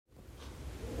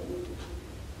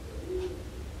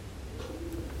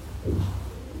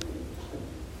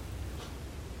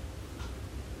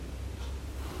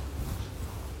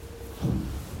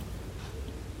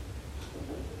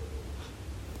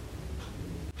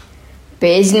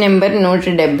Page number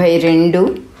 172,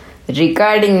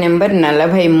 recording number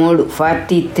 43,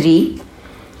 43.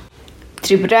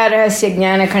 త్రిపురారహస్య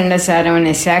జ్ఞానఖండ సారం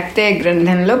అనే శాక్తేయ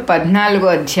గ్రంథంలో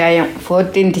 14వ అధ్యాయం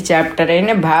 14th చాప్టర్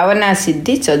అయిన భావనా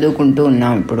సిద్ధి చదువుకుంటూ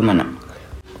ఉన్నాం. ఇప్పుడు మనం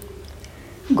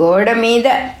గోడ మీద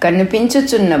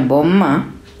కనిపించుచున్న బొమ్మ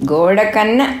గోడ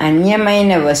కన్నా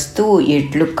అన్యమైన వస్తువు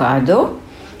ఎట్లు కాదో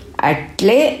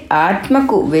అట్లే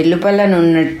ఆత్మకు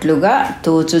వెలుపలనున్నట్లుగా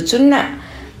తోచుచున్న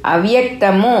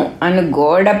అవ్యక్తము అను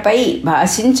గోడపై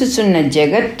భాషించుచున్న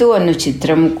జగత్తు అను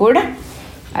చిత్రము కూడా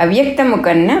అవ్యక్తము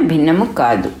కన్నా భిన్నము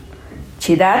కాదు.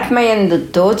 చిదాత్మయందు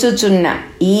తోచుచున్న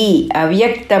ఈ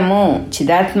అవ్యక్తము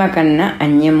చిదాత్మ కన్నా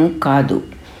అన్యము కాదు.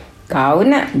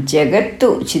 కావున జగత్తు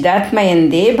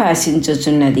చిదాత్మయందే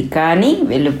భాషించుచున్నది, కానీ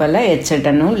వెలుపల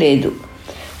ఎచ్చటను లేదు.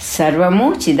 సర్వము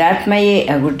చిదాత్మయే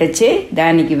అగుటచే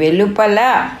దానికి వెలుపల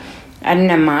అన్న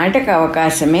మాటకు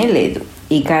అవకాశమే లేదు.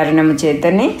 ఈ కారణము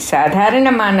చేతనే సాధారణ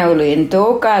మానవులు ఎంతో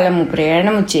కాలము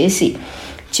ప్రయాణము చేసి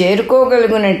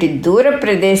చేరుకోగలుగునటి దూర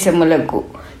ప్రదేశములకు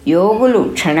యోగులు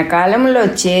క్షణకాలములో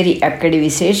చేరి అక్కడి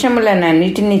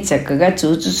విశేషములనన్నిటినీ చక్కగా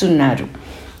చూచుచున్నారు.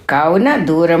 కావున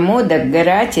దూరము, దగ్గర,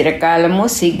 చిరకాలము,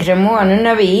 శీఘ్రము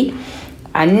అనున్నవి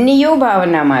అన్నీయూ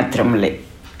భావన మాత్రములే.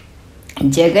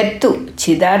 జగత్తు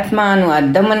చిదాత్మాను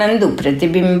అద్దమునందు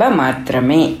ప్రతిబింబ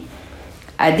మాత్రమే.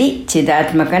 అది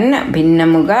చిదాత్మ కన్నా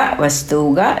భిన్నముగా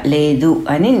వస్తువుగా లేదు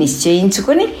అని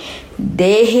నిశ్చయించుకొని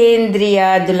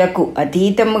దేహేంద్రియాదులకు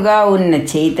అతీతముగా ఉన్న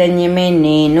చైతన్యమే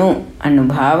నేను అను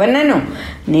భావనను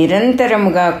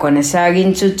నిరంతరముగా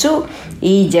కొనసాగించుచు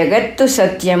ఈ జగత్తు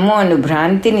సత్యము అను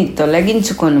భ్రాంతిని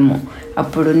తొలగించుకొనుము.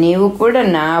 అప్పుడు నీవు కూడా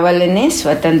నా వలనే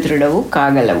స్వతంత్రుడవు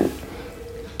కాగలవు.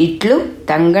 ఇట్లు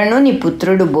తంగణుని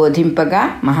పుత్రుడు బోధింపగా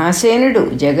మహాసేనుడు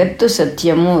జగత్తు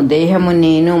సత్యము, దేహము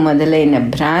నేను మొదలైన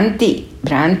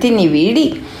భ్రాంతిని వీడి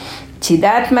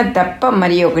చిదాత్మ తప్ప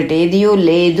మరి ఒకటేదియూ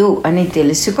లేదు అని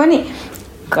తెలుసుకొని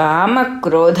కామ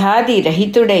క్రోధాది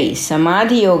రహితుడై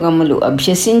సమాధి యోగములు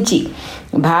అభ్యసించి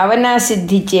భావనా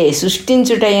సిద్ధిచే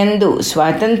సృష్టించుటయందు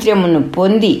స్వాతంత్ర్యమును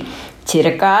పొంది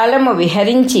చిరకాలము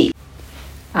విహరించి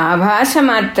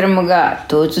ఆభాసమాత్రముగా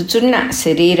తోచుచున్న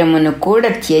శరీరమును కూడా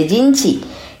త్యజించి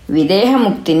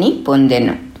విదేహముక్తిని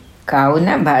పొందెను. కావున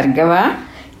భార్గవ,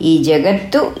 ఈ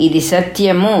జగత్తు ఇది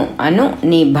సత్యము అను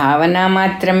నీ భావన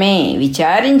మాత్రమే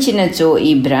విచారించినచో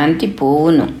ఈ భ్రాంతి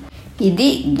పోవును.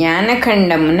 ఇది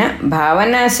జ్ఞానఖండమున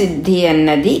భావనా సిద్ధి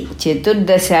అన్నది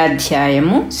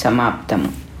 14వ సమాప్తము.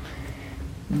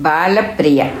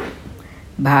 బాలప్రియ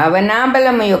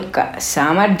భావనాబలము యొక్క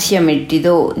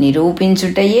సామర్థ్యమెట్టిదో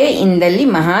నిరూపించుటయే ఇందలి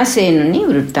మహాసేనుని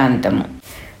వృత్తాంతము.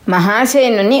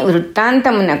 మహాసేనుని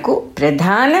వృత్తాంతమునకు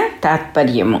ప్రధాన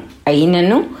తాత్పర్యము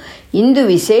అయినను ఇందు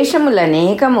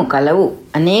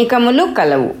అనేకములు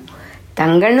కలవు.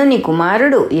 తంగణుని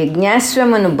కుమారుడు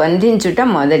యజ్ఞాశ్వమును బంధించుట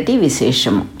మొదటి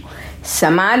విశేషము.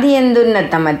 సమాధి ఎందున్న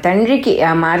తమ తండ్రికి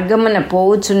ఆ మార్గమున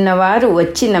పోవుచున్నవారు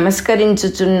వచ్చి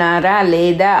నమస్కరించుచున్నారా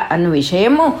లేదా అను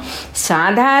విషయము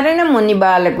సాధారణ ముని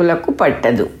బాలకులకు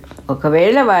పట్టదు.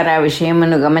 ఒకవేళ వారు ఆ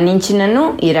విషయమును గమనించినను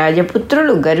ఈ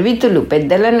రాజపుత్రులు గర్వితులు,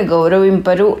 పెద్దలను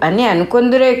గౌరవింపరు అని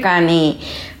అనుకొందురే కానీ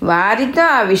వారితో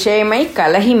ఆ విషయమై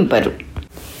కలహింపరు.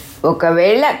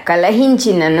 ఒకవేళ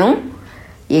కలహించినను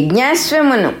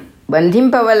యజ్ఞాశ్వమును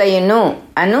బంధింపవలయును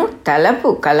అను తలపు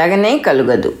కలగనే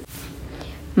కలుగదు.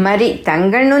 మరి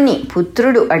తంగణుని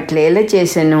పుత్రుడు అట్లేల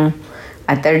చేసెను?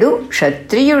 అతడు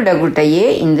క్షత్రియుడగుటయే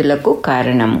ఇందులకు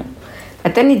కారణము.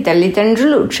 అతని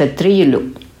తల్లిదండ్రులు క్షత్రియులు.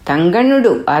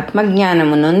 తంగణుడు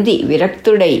ఆత్మజ్ఞానము నొంది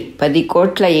విరక్తుడై 10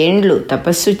 కోట్ల ఏండ్లు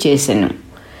తపస్సు చేసెను.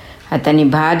 అతని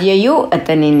భార్యయు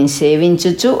అతనిని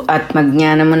సేవించుచు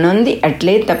ఆత్మజ్ఞానము నొంది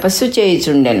అట్లే తపస్సు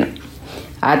చేయుచుండెను.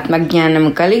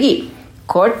 ఆత్మజ్ఞానము కలిగి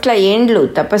కోట్ల ఏండ్లు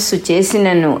తపస్సు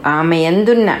చేసినను ఆమె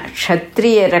యందున్న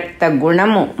క్షత్రియ రక్త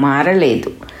గుణము మారలేదు.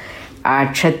 ఆ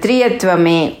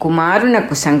క్షత్రియత్వమే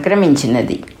కుమారునకు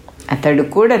సంక్రమించినది. అతడు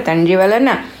కూడా తండ్రి వలన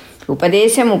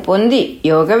ఉపదేశము పొంది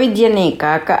యోగ విద్యనే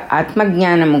కాక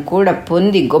ఆత్మజ్ఞానము కూడా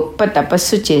పొంది గొప్ప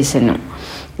తపస్సు చేసెను.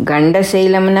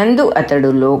 గండశైలమునందు అతడు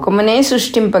లోకమునే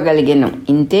సృష్టింపగలిగెను.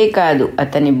 ఇంతేకాదు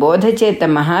అతని బోధ చేత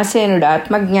మహాసేనుడు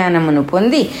ఆత్మజ్ఞానమును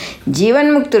పొంది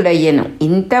జీవన్ముక్తుడయ్యెను.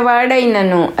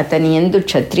 ఇంతవాడైనను అతని యందు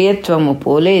క్షత్రియత్వము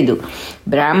పోలేదు,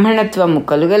 బ్రాహ్మణత్వము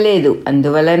కలుగలేదు.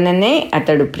 అందువలననే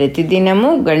అతడు ప్రతిదినము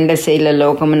గండశైల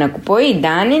లోకమునకు పోయి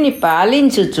దానిని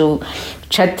పాలించుచు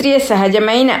క్షత్రియ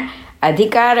సహజమైన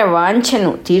అధికార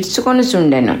వాంఛను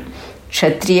తీర్చుకొనుచుండెను.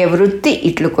 క్షత్రియ వృత్తి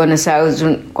ఇట్లు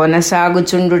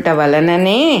కొనసాగుచుండుట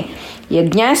వలననే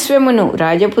యజ్ఞాశ్వమును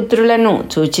రాజపుత్రులను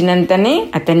చూచినంతనే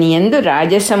అతని యందు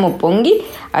రాజసము పొంగి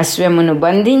అశ్వమును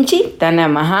బంధించి తన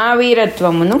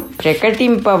మహావీరత్వమును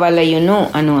ప్రకటింపవలయును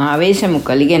అను ఆవేశము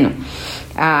కలిగెను.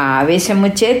 ఆ ఆవేశము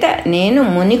చేత నేను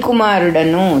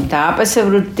మునికుమారుడను, తాపస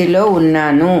వృత్తిలో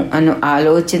ఉన్నాను అను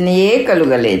ఆలోచనయే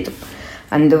కలుగలేదు.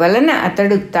 అందువలన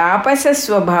అతడు తాపస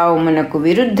స్వభావమునకు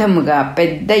విరుద్ధముగా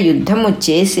పెద్ద యుద్ధము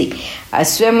చేసి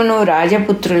అశ్వమును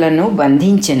రాజపుత్రులను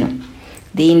బంధించెను.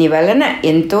 దీనివలన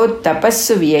ఎంతో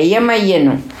తపస్సు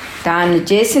వ్యయమయ్యను. తాను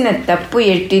చేసిన తప్పు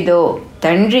ఎట్టిదో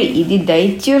తండ్రి ఇది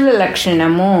దైత్యుల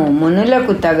లక్షణము,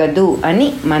 మునులకు తగదు అని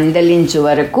మందలించు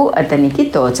వరకు అతనికి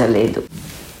తోచలేదు.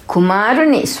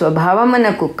 కుమారుని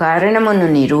స్వభావమునకు కారణమును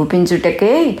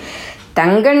నిరూపించుటకే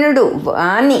తంగణుడు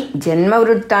వాని జన్మ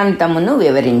వృత్తాంతమును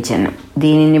వివరించెను.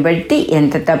 దీనిని బట్టి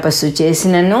ఎంత తపస్సు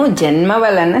చేసిననో జన్మ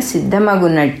వలన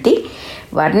సిద్ధమగునట్టి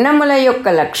వర్ణముల యొక్క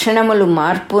లక్షణములు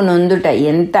మార్పు నొందుట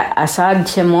ఎంత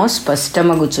అసాధ్యమో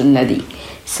స్పష్టమగుచున్నది.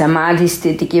 సమాధి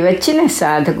స్థితికి వచ్చిన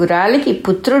సాధకురాలికి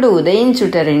పుత్రుడు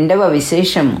ఉదయించుట రెండవ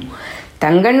విశేషము.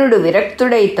 తంగణుడు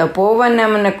విరక్తుడై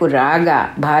తపోవనమునకు రాగా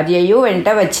భార్యయు వెంట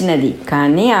వచ్చినది.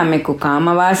 కానీ ఆమెకు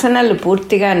కామవాసనలు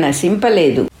పూర్తిగా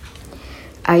నశింపలేదు.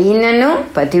 అయినను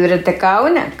పతివ్రత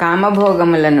కావున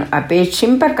కామభోగములను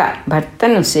అపేక్షింపక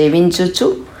భర్తను సేవించుచు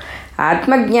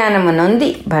ఆత్మజ్ఞానము నొంది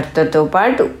భర్తతో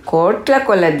పాటు కోట్ల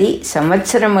కొలది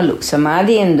సంవత్సరములు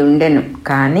సమాధి యందుండెను.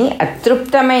 కానీ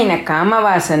అతృప్తమైన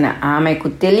కామవాసన ఆమెకు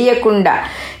తెలియకుండా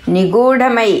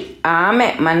నిగూఢమై ఆమె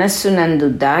మనస్సునందు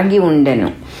దాగి ఉండెను.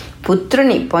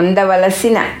 పుత్రుని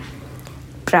పొందవలసిన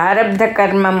ప్రారబ్ధ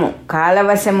కర్మము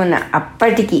కాలవశమున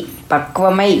అప్పటికి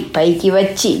పక్వమై పైకి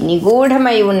వచ్చి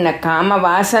నిగూఢమై ఉన్న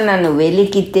కామవాసనను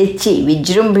వెలికి తెచ్చి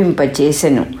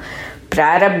విజృంభింపచేసెను.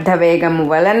 ప్రారబ్ధ వేగము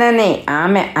వలననే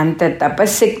ఆమె అంత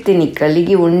తపశ్శక్తిని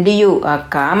కలిగి ఉండియు ఆ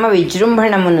కామ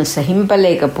విజృంభణమును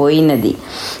సహింపలేకపోయినది.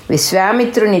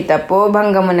 విశ్వామిత్రుని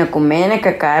తపోభంగమునకు మేనక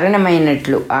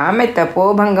కారణమైనట్లు ఆమె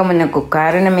తపోభంగమునకు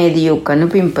కారణమేదియు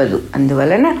కనిపింపదు.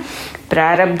 అందువలన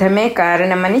ప్రారబ్ధమే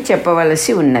కారణమని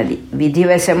చెప్పవలసి ఉన్నది.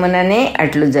 విధివశముననే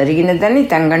అట్లు జరిగినదని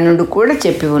తంగణుడు కూడా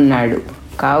చెప్పి ఉన్నాడు.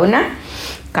 కావున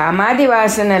కామాది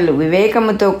వాసనలు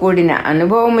వివేకముతో కూడిన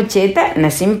అనుభవము చేత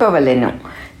నశింపవలెను,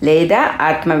 లేదా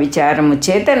ఆత్మవిచారము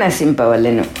చేత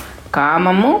నశింపవలెను.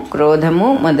 కామము, క్రోధము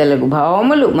మొదలగు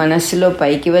భావములు మనస్సులో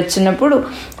పైకి వచ్చినప్పుడు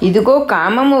ఇదిగో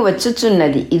కామము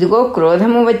వచ్చుచున్నది, ఇదిగో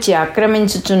క్రోధము వచ్చి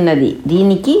ఆక్రమించుచున్నది,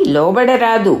 దీనికి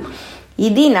లోబడరాదు,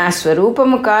 ఇది నా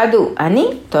స్వరూపము కాదు అని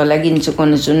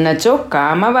తొలగించుకొనుచున్నచో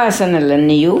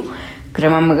కామవాసనలన్నీయు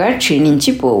క్రమముగా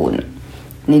క్షీణించిపోవును.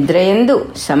 నిద్రయందు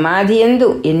సమాధియందు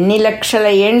ఎన్ని లక్షల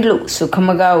ఏండ్లు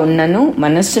సుఖముగా ఉన్నను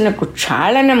మనస్సునకు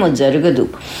క్షాళనము జరుగదు.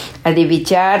 అది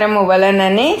విచారము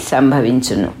వలననే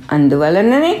సంభవించును.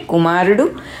 అందువలననే కుమారుడు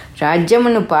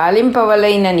రాజ్యమును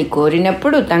పాలింపవలైనని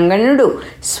కోరినప్పుడు తంగణుడు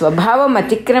స్వభావం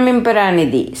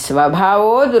అతిక్రమింపరానిది,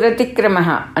 స్వభావో దురతిక్రమ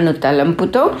అను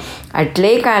తలంపుతో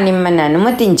అట్లే కానిమ్మని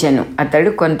అనుమతించెను.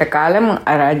 అతడు కొంతకాలము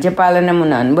ఆ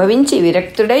రాజ్యపాలనమును అనుభవించి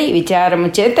విరక్తుడై విచారము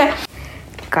చేత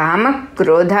కామ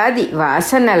క్రోధాది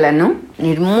వాసనలను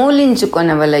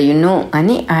నిర్మూలించుకొనవలయును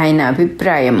అని ఆయన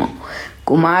అభిప్రాయము.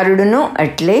 కుమారుడును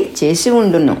అట్లే చేసి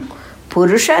ఉండును.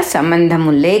 పురుష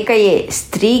సంబంధము లేకయే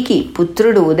స్త్రీకి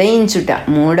పుత్రుడు ఉదయించుట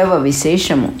మూడవ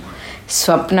విశేషము.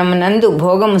 స్వప్నమునందు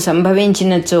భోగము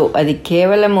సంభవించినచో అది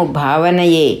కేవలము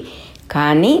భావనయే,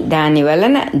 కానీ దాని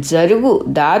వలన జరుగు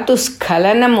ధాతు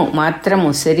స్ఖలనము మాత్రము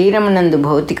శరీరమునందు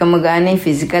భౌతికముగానే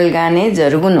ఫిజికల్గానే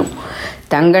జరుగును.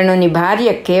 తంగణుని భార్య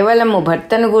కేవలము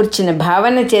భర్తను గూర్చిన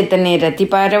భావన చేతనే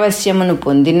రతిపారవస్యమును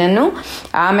పొందినను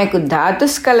ఆమెకు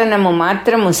ధాతుస్ఖలనము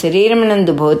మాత్రము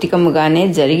శరీరమునందు భౌతికముగానే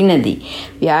జరిగినది.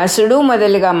 వ్యాసుడు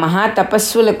మొదలుగా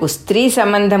మహాతపస్సులకు స్త్రీ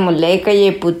సంబంధము లేకయే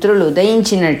పుత్రులు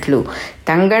ఉదయించినట్లు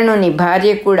తంగణుని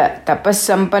భార్య కూడా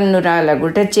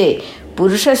తపస్సంపన్నురాలగుటచే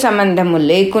పురుష సంబంధము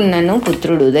లేకున్నను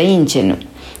పుత్రుడు ఉదయించెను.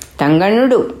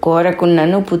 తంగణుడు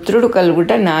కోరకున్నను పుత్రుడు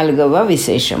కలుగుట నాలుగవ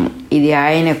విశేషము. ఇది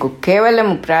ఆయనకు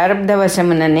కేవలము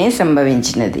ప్రారబ్ధవశముననే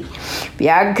సంభవించినది.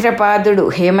 వ్యాఘ్రపాదుడు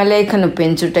హేమలేఖను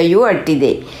పెంచుటయు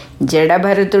అట్టిదే.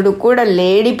 జడభరతుడు కూడా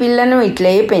లేడి పిల్లను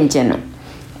ఇట్లే పెంచెను.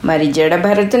 మరి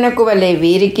జడభరతునకు వలె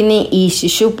వీరికిని ఈ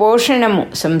శిశుపోషణము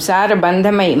సంసార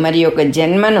బంధమై మరి ఒక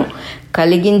జన్మను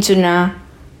కలిగించునా?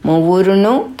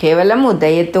 మువ్వురును కేవలము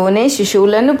దయతోనే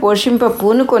శిశువులను పోషింప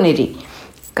పూనుకొనిరి.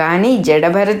 కానీ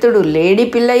జడభరతుడు లేడి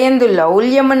పిల్లయందు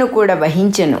లౌల్యమును కూడా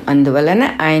వహించెను. అందువలన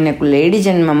ఆయనకు లేడి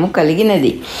జన్మము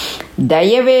కలిగినది.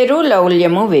 దయ వేరు,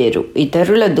 లౌల్యము వేరు.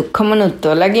 ఇతరుల దుఃఖమును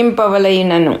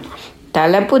తొలగింపవలయునను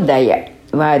తలపు దయ.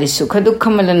 వారి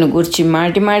సుఖదుఖములను గూర్చి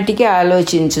మాటిమాటికి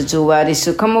ఆలోచించుచు వారి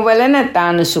సుఖము వలన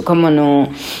తాను సుఖమును,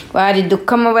 వారి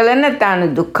దుఃఖము వలన తాను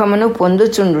దుఃఖమును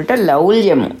పొందుచుండుట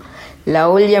లౌల్యము.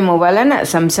 లౌల్యము వలన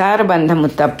సంసార బంధము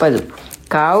తప్పదు.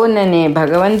 కావుననే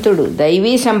భగవంతుడు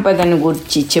దైవీ సంపదను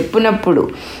గూర్చి చెప్పునప్పుడు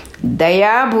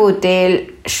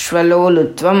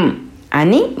దయాభూతేష్వలోలుత్వం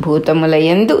అని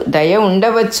భూతములయందు దయ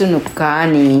ఉండవచ్చును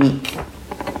కానీ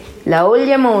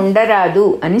లౌల్యము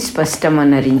ఉండరాదు అని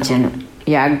స్పష్టమనరించెను.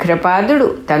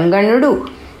 వ్యాఘ్రపాదుడు తంగణుడు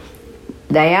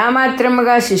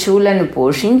దయామాత్రముగా శిశువులను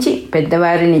పోషించి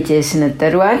పెద్దవారిని చేసిన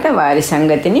తరువాత వారి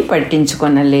సంగతిని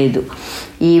పట్టించుకొనలేదు.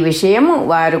 ఈ విషయము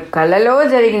వారు కలలో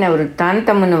జరిగిన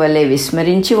వృత్తాంతమును వలె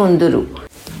విస్మరించి ఉందురు.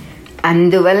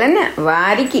 అందువలన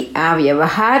వారికి ఆ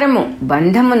వ్యవహారము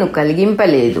బంధమును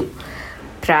కలిగింపలేదు.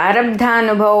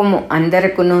 ప్రారబ్ధానుభవము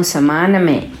అందరకును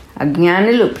సమానమే.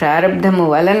 అజ్ఞానులు ప్రారబ్ధము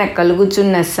వలన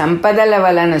కలుగుచున్న సంపదల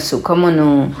వలన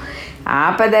సుఖమును,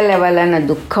 ఆపదల వలన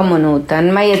దుఃఖమును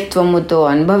తన్మయత్వముతో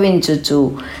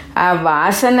అనుభవించుచు ఆ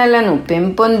వాసనలను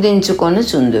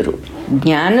పెంపొందించుకొనుచుందురు.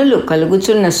 జ్ఞానులు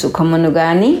కలుగుచున్న సుఖమును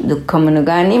గాని దుఃఖమును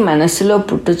గాని మనసులో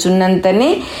పుట్టుచున్నంతనే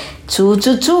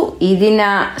చూచుచు ఇది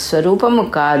నా స్వరూపము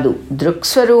కాదు,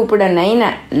 దృక్స్వరూపుడనైన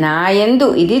నాయందు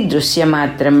ఇది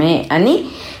దృశ్యమాత్రమే అని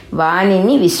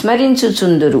వానిని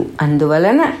విస్మరించుచుందురు.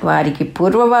 అందువలన వారికి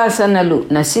పూర్వవాసనలు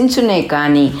నశించునే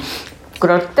కానీ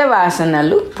క్రొత్త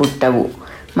వాసనలు పుట్టవు.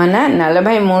 మన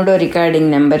 43వ రికార్డింగ్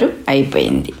నెంబరు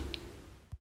అయిపోయింది.